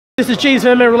This is Jeeves,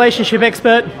 Verma, relationship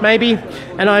expert, maybe,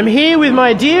 and I'm here with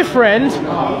my dear friend.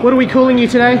 What are we calling you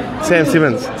today? Sam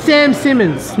Simmons. Sam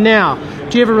Simmons. Now,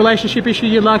 do you have a relationship issue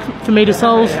you'd like for me to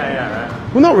solve?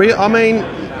 Well, not really. I mean,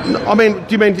 do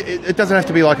you mean it doesn't have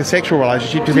to be like a sexual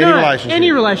relationship? Just any relationship?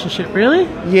 Any relationship, really?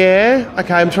 Yeah.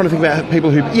 Okay. I'm trying to think about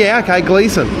people who. Yeah. Okay.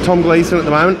 Gleeson, Tom Gleeson. At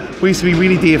the moment, we used to be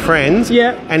really dear friends.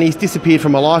 Yeah. And he's disappeared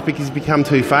from my life because he's become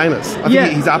too famous. I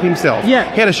think he's up himself.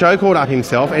 Yeah. He had a show called Up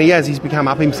Himself, and he's become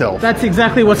up himself. That's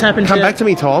exactly what's happened. Come back to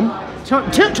me, Tom.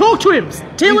 Talk to him.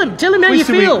 Tell him how you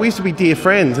feel. We used to be dear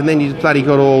friends, and then you bloody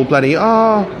got all bloody.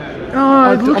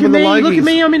 Oh, look at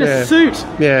me, I'm in a suit.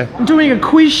 Yeah. I'm doing a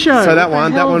quiz show. So that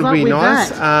one would be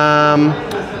nice.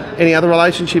 Any other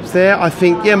relationships there? I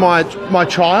think, my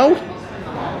child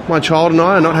and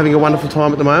I are not having a wonderful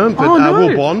time at the moment, but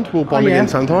we'll bond again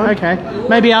sometime. Okay.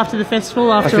 Maybe after the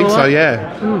festival, I think so,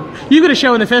 yeah. You got a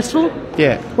show in the festival?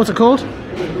 Yeah. What's it called?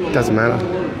 Doesn't matter.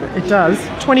 It does.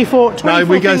 24 No,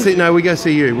 we go see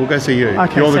you. We'll go see you.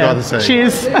 Okay, you're the guy to see.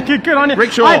 Cheers. Okay, good on you.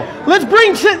 Rickshaw. Hey, let's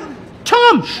bring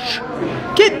Tom.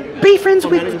 Be friends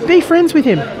with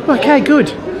him. Okay,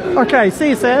 good. Okay, see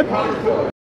you, Sam.